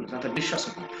হচ্ছে ফেথফুলনেস, অর্থাৎ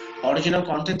বিশ্বাসযোগ্য। অরিজিনাল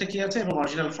কন্টেন্টে কি আছে এবং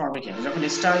অরিজিনাল ফর্মে কি আছে। যখন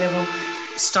style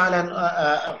and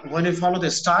when you follow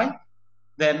the style,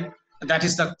 then that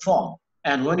is the form.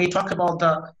 And when you talk about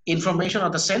the information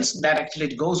or the sense, that actually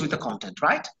it goes with the content,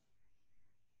 right?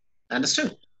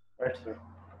 Understood? Right, sir.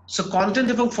 So content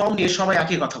এবং form নিয়ে সবাই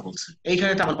একই কথা বলছে,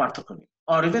 এইখানে তেমন পার্থক্য নেই।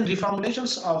 Or even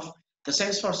reformulations of the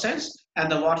sense for sense and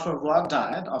the word for word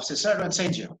diet of Cicero and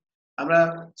Saint Jerome. আমরা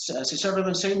Cicero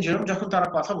এবং Saint Jerome যখন তারা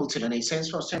কথা বলছিলেন এই সেন্স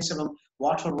ফর সেন্স এবং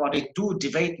ওয়ার্ড ফর ওয়ার্ড এই টু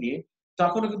ডিবেট নিয়ে,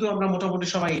 তখনও কিন্তু আমরা মোটামুটি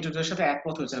সবাই এই দুটোর সাথে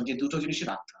একমত হয়েছিলাম যে দুটো জিনিসই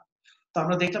রাখতে হবে। তো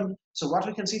আমরা দেখলাম, so what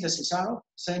we can see, the Cicero,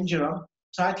 Saint Jerome,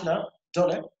 Tytler,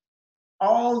 Dolet,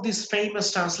 all these famous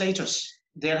translators,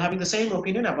 they are having the same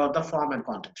opinion about the form and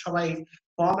content. সবাই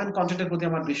ফর্ম এন্ড কন্টেন্টের প্রতি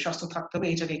আমার বিশ্বাস তো থাকতে হবে,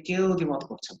 এইটাকে কেউ দ্বিমত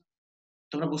করছে না।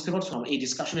 তোমরা বুঝতে পারছো এই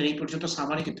ডিসকাশনের এই পর্যন্ত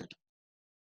সামারি কিন্তু এটা।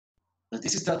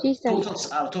 This is the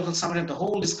total summary of the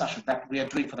whole discussion that we are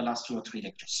doing for the last 2 or 3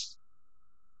 lectures.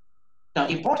 Now,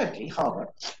 importantly, however,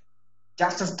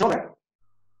 just as Dolet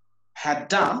had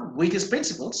done with his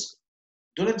principles,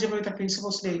 Dolet যেভাবে তার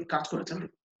principles নিয়ে কাজ করেছেন,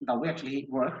 the way actually he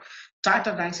worked,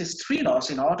 Tytler ranks his 3 laws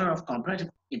in order of comparative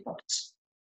importance.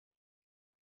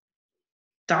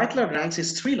 Tytler ranks his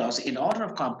 3 laws in order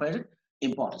of comparative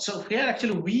importance. So here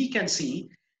actually we can see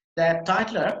that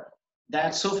Tytler,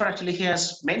 that so far actually he has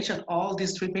mentioned all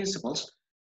these 3 principles,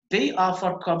 they are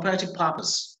for comparative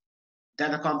purpose, then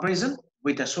the comparison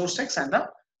with the source text and the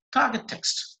target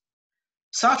text.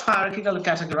 Such hierarchical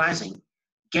categorizing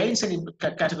gains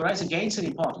in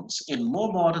importance in more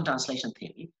modern translation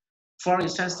theory. For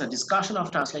instance, the discussion of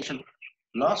translation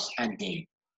loss and gain,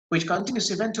 which continues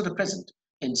even to the present,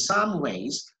 in some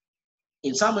ways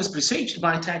presaged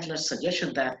by Tytler's suggestion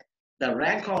that the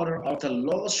rank order of the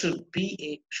laws should be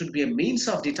a means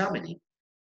of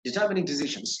determining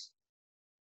decisions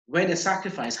when a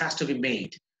sacrifice has to be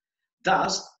made.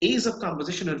 Thus, ease of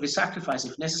composition would be sacrificed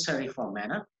if necessary for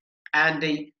manner, and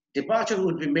the departure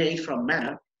would be made from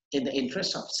manner in the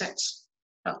interest of sense.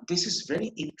 Now, this is very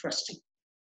interesting.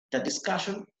 The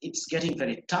discussion, it's getting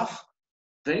very tough,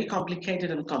 very complicated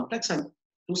and complex, and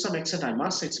to some extent, I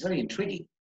must say, it's very intriguing.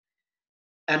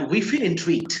 And we feel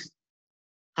intrigued.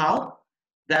 How?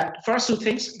 That first 2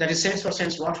 things, that is sense for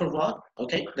sense, word for word.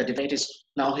 Okay, the debate is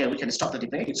now here. We can stop the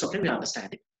debate. It's okay, we understand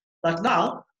it. But now,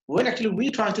 when actually we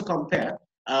try to compare,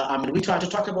 we try to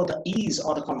talk about the ease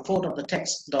or the comfort of the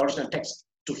text, the original text,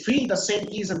 to feel the same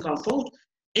ease and comfort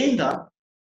in the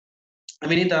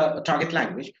target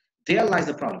language, there lies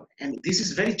the problem. And this is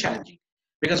very challenging,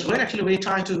 because when actually we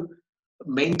try to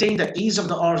maintain the ease of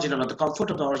the original or the comfort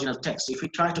of the original text, if we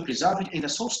try to preserve it in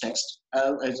the source text,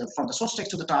 from the source text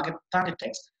to the target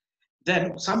text, then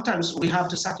sometimes we have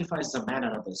to sacrifice the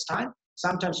manner of the style,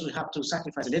 sometimes we have to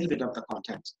sacrifice a little bit of the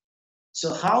content.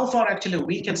 So how far actually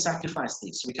we can sacrifice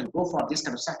this? We can go for this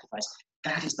kind of sacrifice.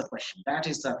 That is the question. That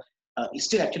is the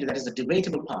still actually that is the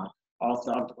debatable part of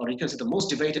the, or you can say the most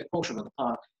debated portion of the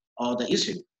part or the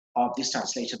issue of this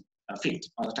translation field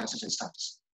or the translation studies.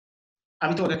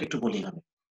 আমি তোমাদেরকে একটু বলি এভাবে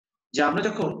যে আমরা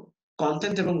যখন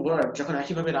content এবং word যখন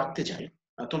একইভাবে রাখতে যাই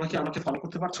তোমরা কি আমাকে ফলো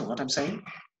করতে পারছো what I'm saying?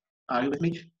 Are you with me?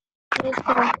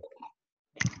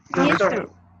 Yes, sir.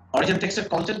 Original টেক্সটের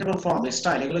কন্টেন্ট এবং ফর্ম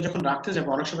স্টাইল এগুলো যখন রাখতে যাবো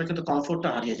অনেক সময় কিন্তু কমফোর্টটা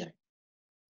হারিয়ে যায়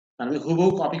কারণ আমি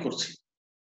হুবহু কপি করছি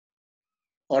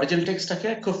অরিজিনাল টেক্সটটাকে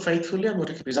খুব ফেইথফুলি আমি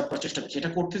ওটাকে প্রিজার্ভ করার চেষ্টা করছি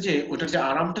এটা করতে যে ওটার যে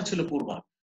আরামটা ছিল পূর্বা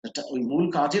ওই মূল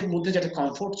কাজের মধ্যে যেটা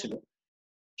কমফোর্ট ছিল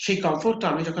সেই কমফোর্টটা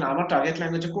আমি যখন আমার টার্গেট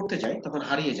ল্যাঙ্গুয়েজে করতে যাই তখন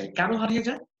হারিয়ে যায় কেন হারিয়ে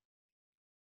যায়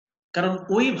কারণ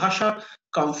ওই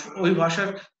ভাষার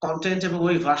কন্টেন্ট এবং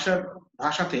ওই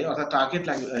ভাষাতে অর্থাৎ টার্গেট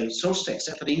ল্যাঙ্গুয়েজ সোর্স টেক্সট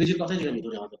অর্থাৎ ইংরেজির কথা যদি আমি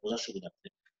ধরি আমাদের বোঝার সুবিধার্থে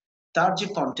তার যে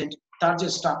কন্টেন্ট তার যে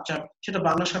স্ট্রাকচার সেটা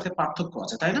বাংলার সাথে পার্থক্য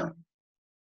আছে তাই না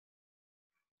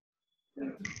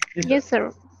Yes, sir.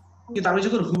 কিন্তু আমি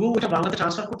যখন হুবহু ওটা বাংলাতে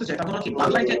ট্রান্সফার করতে চাই তখন কি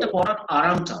বাংলায় যে একটা পড়ার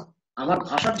আরামটা আমার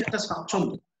ভাষার যে একটা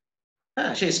স্বাচ্ছন্দ্য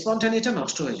হ্যাঁ সেই স্পন্টানিটা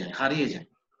নষ্ট হয়ে যায় হারিয়ে যায়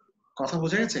কথা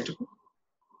বোঝা গেছে এটুকু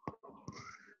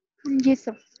Yes,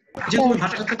 sir. যেহেতু ওই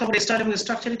ভাষার সাথে তোমার স্টাইল এবং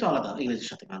স্ট্রাকচারই তো আলাদা ইংরেজির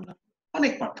সাথে বাংলা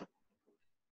অনেক পার্থক্য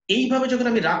এইভাবে যখন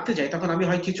আমি রাখতে যাই তখন আমি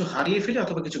হয় কিছু হারিয়ে ফেলি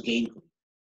অথবা কিছু গেইন করি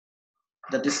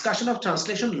the discussion of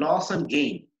translation loss and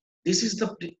gain this is the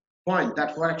point that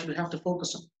we actually have to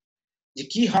focus on যে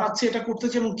কি হারাচ্ছি এটা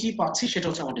করতেছি এবং কি পাচ্ছি সেটা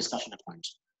হচ্ছে আমার ডিসকাশনের পয়েন্ট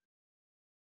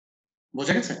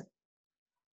বোঝা গেছে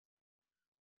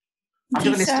আমি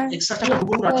যখন এক্সট্রাটা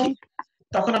হুবহু রাখি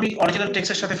তখন আমি অরিজিনাল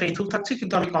টেক্সটের সাথে ফেইথফুল থাকছি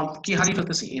কিন্তু আমি কি হারিয়ে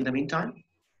ফেলতেছি in the mean time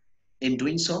in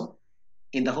doing so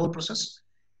in the whole process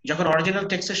যখন অরিজিনাল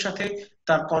টেক্সটের সাথে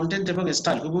তার কন্টেন্ট এবং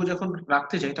স্টাইল হুবহু যখন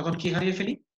রাখতে যাই তখন কি হারিয়ে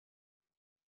ফেলি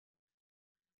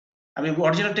আমি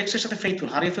অরিজিনাল টেক্সটের সাথে ফেইথফুল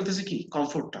হারিয়ে ফেলতেছি কি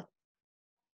কমফোর্টটা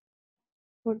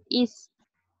Is.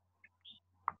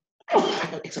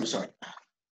 I'm sorry.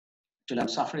 I'm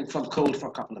suffering from cold for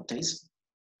a couple of days.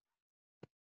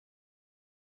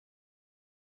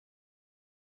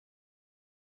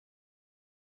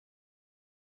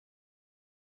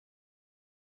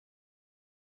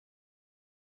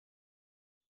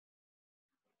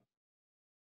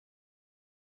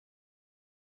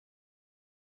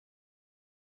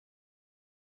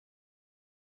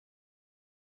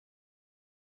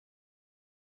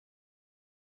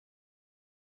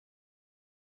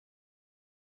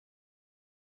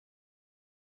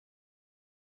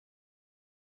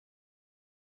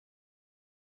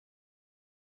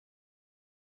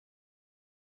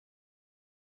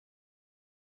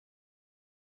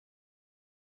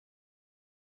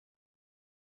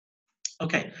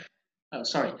 Okay,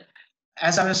 sorry.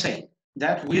 As I was saying,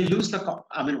 that we lose the,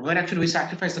 when actually we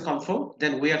sacrifice the comfort,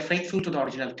 then we are faithful to the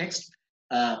original text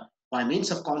by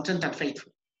means of content and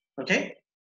faithful. Okay,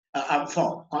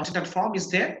 form, content and form is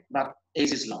there, but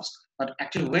age is lost. But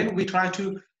actually, when we try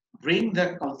to bring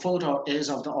the comfort or age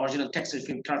of the original text, if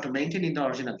we try to maintain in the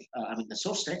original, the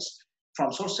source text,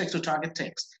 from source text to target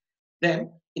text, then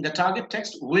in the target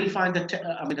text, we'll find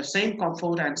the same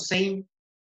comfort and same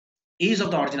ease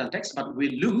of the original text, but we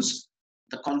lose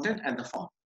the content and the form.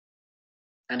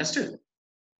 Understood?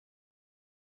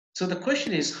 So the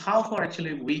question is how far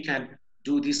actually we can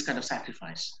do this kind of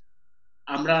sacrifice.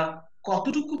 আমরা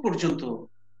কতটুকু পর্যন্ত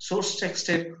source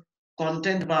টেক্সটের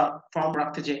content বা form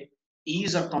রাখতে যে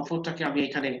is আর কমফোর্টটাকে আমি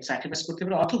এখানে sacrifice করতে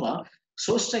পারি অথবা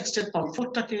সোর্স টেক্সটের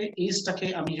কমফোর্টটাকে ইজটাকে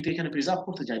আমি যদি এখানে প্রিজার্ভ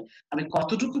করতে যাই আমি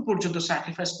কতটুকু পর্যন্ত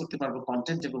স্যাক্রিফাইস করতে পারবো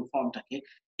কন্টেন্ট এবং ফর্মটাকে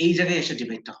এই জায়গায় এসে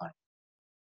ডিবেটটা হয়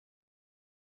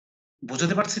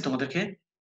বুঝতে পারছি তোমাদেরকে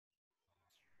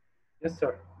Yes,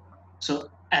 sir. So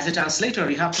as a translator,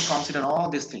 you have to consider all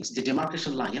these things, the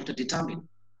demarcation line. You have to determine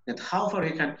that how far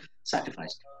you can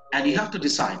sacrifice. And you have to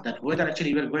decide that whether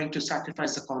actually you are going to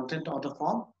sacrifice the content or the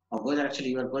form, or whether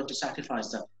actually you are going to sacrifice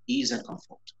the ease and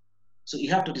comfort. So you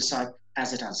have to decide as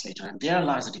a translator. And there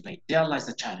lies the debate. There lies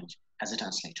the challenge as a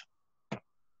translator.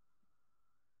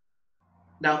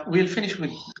 Now, we'll finish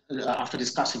with, after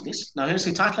discussing this. Now, here's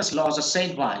the titless laws are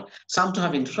said by some to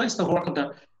have influenced the work of the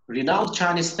renowned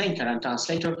Chinese thinker and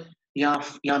translator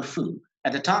Yan Fu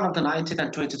at the turn of the 19th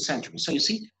and 20th century. So you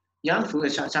see, Yan Fu, a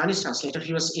Chinese translator,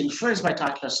 he was influenced by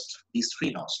these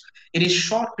three laws. In his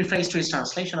short preface to his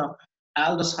translation of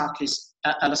Aldous Huxley's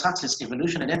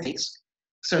Evolution and Ethics,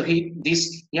 so this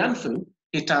Yan Fu,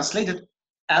 he translated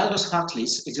Aldous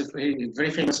Huxley's, is a very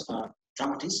famous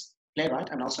dramatist, playwright,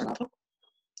 and also an author,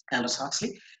 Aldous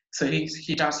Huxley. So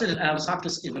he translated Aldous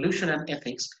Huxley's Evolution and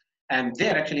Ethics, and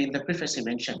there actually in the preface he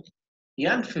mentioned,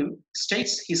 Yan Fu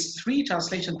states his three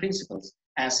translation principles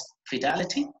as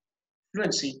fidelity,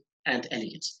 fluency, and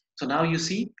elegance. So now you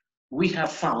see, we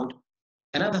have found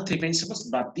another 3 principles,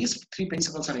 but these 3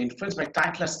 principles are influenced by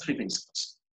Tytler's 3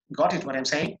 principles. Got it what I'm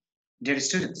saying, dear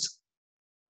students?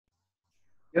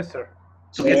 Yes, sir.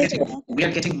 So we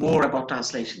are getting more about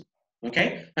translation,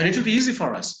 okay? And it will be easy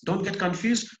for us. Don't get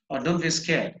confused or don't get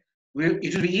scared.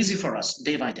 It will be easy for us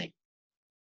day by day.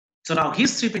 So now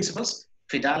his 3 principles: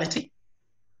 fidelity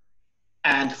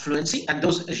and fluency, and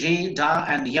those je, da,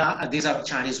 and ya, these are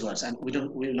Chinese words, and we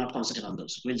will not concentrate on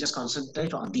those. We'll just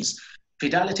concentrate on these.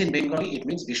 Fidelity in Bengali, it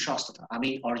means বিশ্বস্ততা। আমি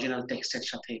original টেক্সটের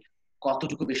সাথে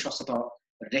কতটুকু বিশ্বস্ততা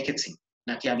রেখেছি,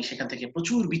 নাকি আমি সেখান থেকে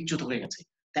প্রচুর বিচ্যুত হয়ে গেছি।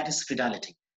 That is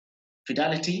fidelity.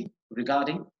 Fidelity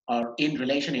regarding or in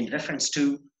relation, in reference to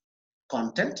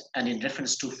content and in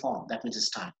reference to form, that means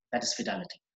style. That is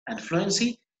fidelity. And fluency,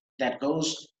 that goes,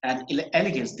 and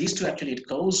elegance, these two actually, it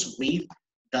goes with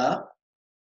the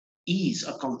ease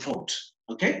or comfort,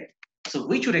 okay? So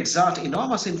which would exert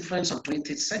enormous influence on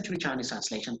 20th century Chinese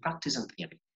translation, practice and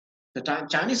theory. The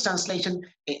Chinese translation,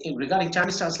 regarding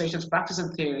Chinese translations, practice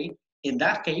and theory, in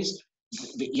that case,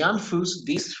 the Yan Fu's,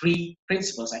 these 3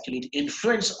 principles actually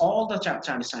influence all the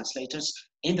Chinese translators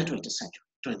in the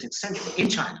 20th century in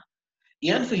China.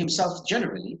 Yan Fu himself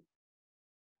generally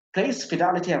placed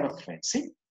fidelity above fluency.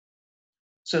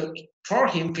 So for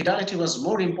him, fidelity was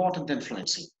more important than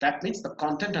fluency. That means the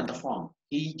content and the form.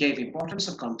 He gave importance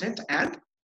of content and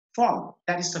form.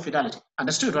 That is the fidelity.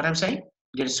 Understood what I'm saying,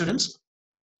 dear students?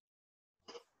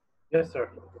 Yes, sir.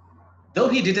 Though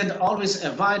he didn't always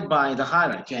abide by the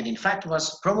hierarchy, and in fact was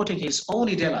promoting his own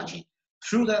ideology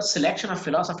through the selection of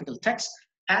philosophical texts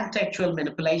and textual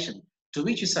manipulation to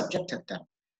which he subjected them.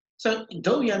 So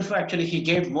though Yan Fu actually, he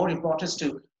gave more importance to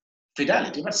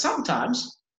fidelity, but sometimes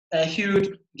he would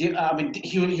give,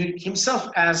 he himself,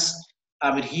 as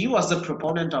he was the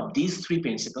proponent of these 3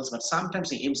 principles, but sometimes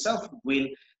he himself will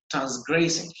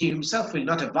transgress it. He himself will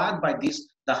not abide by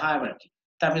the hierarchy.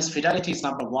 That means fidelity is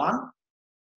number 1,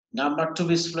 number 2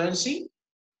 is fluency,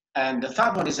 and the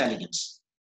 3rd one is elegance.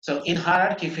 So in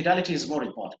hierarchy, fidelity is more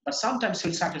important, but sometimes he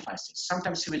will sacrifice this.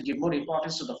 Sometimes he will give more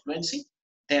importance to the fluency,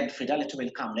 then fidelity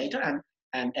will come later,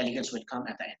 and elegance will come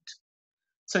at the end.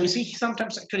 So you see,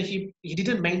 sometimes actually he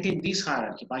didn't maintain this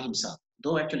hierarchy by himself,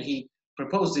 though actually he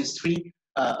proposed these 3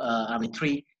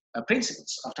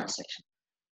 principles of translation.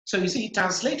 So you see,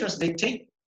 translators,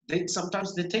 sometimes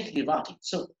they take liberty.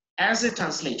 So as a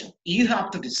translator, you have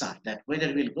to decide that whether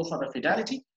you will go for the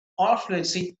fidelity or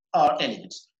fluency or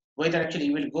elegance, whether actually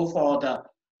you will go for the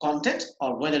content or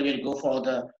whether you will go for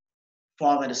the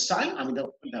form and style,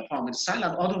 the form and style,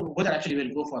 or whether actually you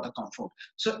will go for the comfort.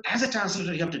 So as a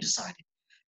translator, you have to decide it.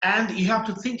 And you have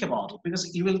to think about it, because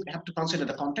you will have to consider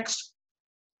the context,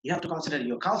 you have to consider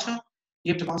your culture,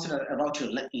 you have to consider about your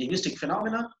linguistic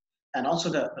phenomena, and also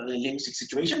the linguistic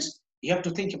situations. You have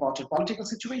to think about your political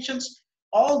situations.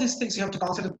 All these things you have to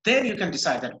consider. Then you can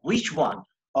decide that which one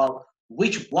or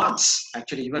which ones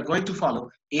actually you are going to follow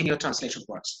in your translation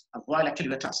works while actually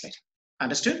you are translating.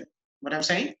 Understood what I'm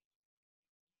saying?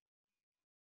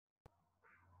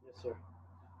 Yes, sir.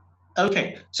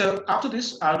 Okay, so after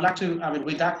this, I would like to,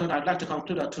 with that note, I'd like to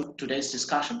conclude today's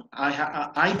discussion.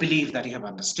 I believe that you have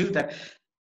understood that.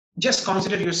 Just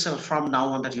consider yourself from now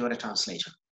on that you are a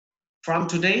translator. From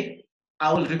today,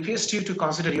 I will request you to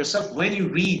consider yourself when you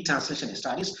read translation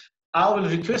studies. I will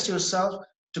request yourself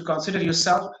to consider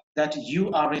yourself that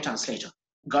you are a translator.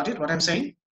 Got it? What I'm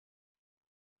saying?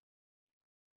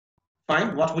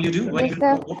 Fine. What will you do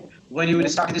when you will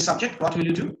start this subject? What will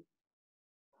you do?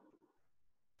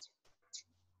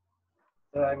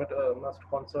 I must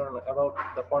concern about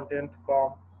the content,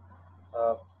 form.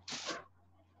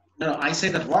 No, I say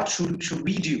that what should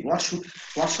we do? What should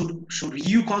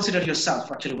you consider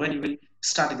yourself actually when you will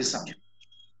start this subject?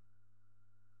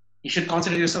 You should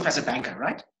consider yourself as a banker,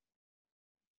 right?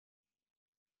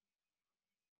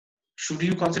 Should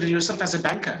you consider yourself as a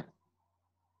banker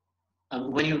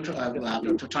when you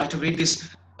try to read this?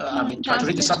 Try to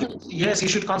read this subject. Yes, you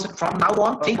should consider from now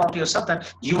on. Think about yourself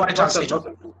that you are a translator.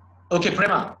 Okay,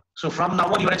 Prema. So from now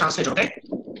on, you are a translator. Okay.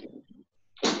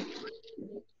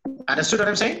 Understood what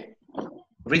I'm saying?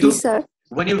 Ritu, Yes, sir.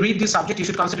 when you read this subject, you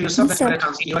should consider yourself Yes,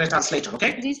 that you are a translator,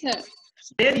 okay? Yes, sir.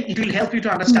 Then it will help you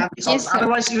to understand this. Yes, sir.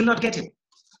 Otherwise, you will not get it.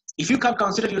 If you can't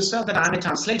consider yourself that I'm a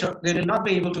translator, then you will not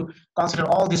be able to consider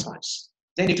all these points.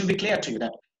 Then it will be clear to you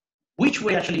that which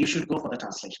way actually you should go for the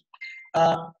translation.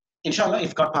 Inshallah,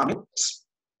 if God permits,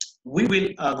 we will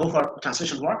go for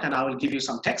translation work, and I will give you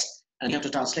some text, and you have to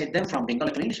translate them from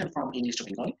Bengali to English and from English to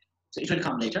Bengali. So it will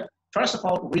come later. First of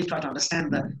all, we'll try to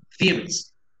understand the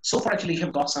theories. So far, actually, you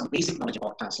have got some basic knowledge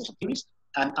about translation theories,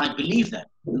 and I believe that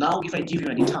now, if I give you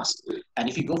any task, And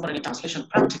if you go for any translation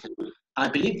practical, I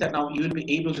believe that now you will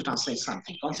be able to translate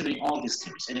something, considering all these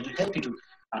theories, and it will help you to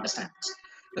understand this.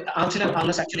 But until and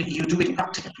unless actually you do it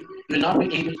practically, you will not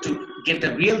be able to get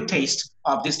the real taste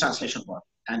of this translation work,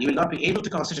 and you will not be able to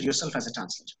consider yourself as a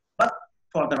translator. But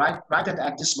for the right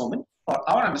at this moment, for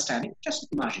our understanding, just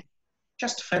imagine,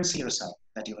 just fancy yourself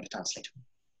that you are a translator.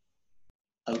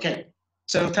 Okay,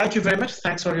 so thank you very much.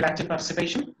 Thanks for your active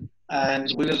participation.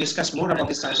 And we will discuss more about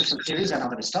this translation theories and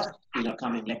other stuff in our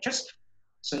coming lectures.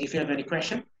 So if you have any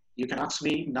question, you can ask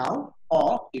me now,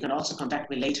 or you can also contact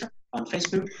me later on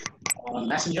Facebook, on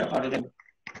Messenger, or even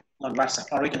on WhatsApp,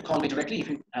 or you can call me directly if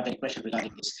you have any question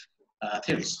regarding these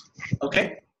theories.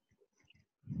 Okay?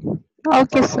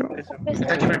 Okay, sir. Okay, sir.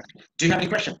 Thank you very much. Do you have any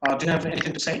question, or do you have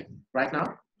anything to say right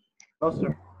now? No,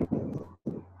 sir.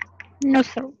 No,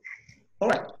 sir. All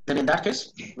right, then in that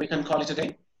case, we can call it a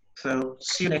day. So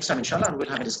see you next time, inshallah, and we'll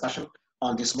have a discussion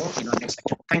on this more in our next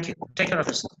lecture. Thank you. Take care of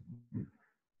yourself.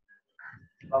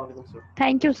 Assalamu alaikum, sir.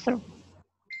 Thank you, sir.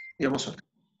 You're most welcome.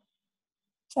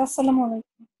 Assalamu alaikum.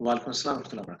 Wa alaikum assalam wa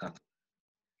rahmatullahi wa barakatuh.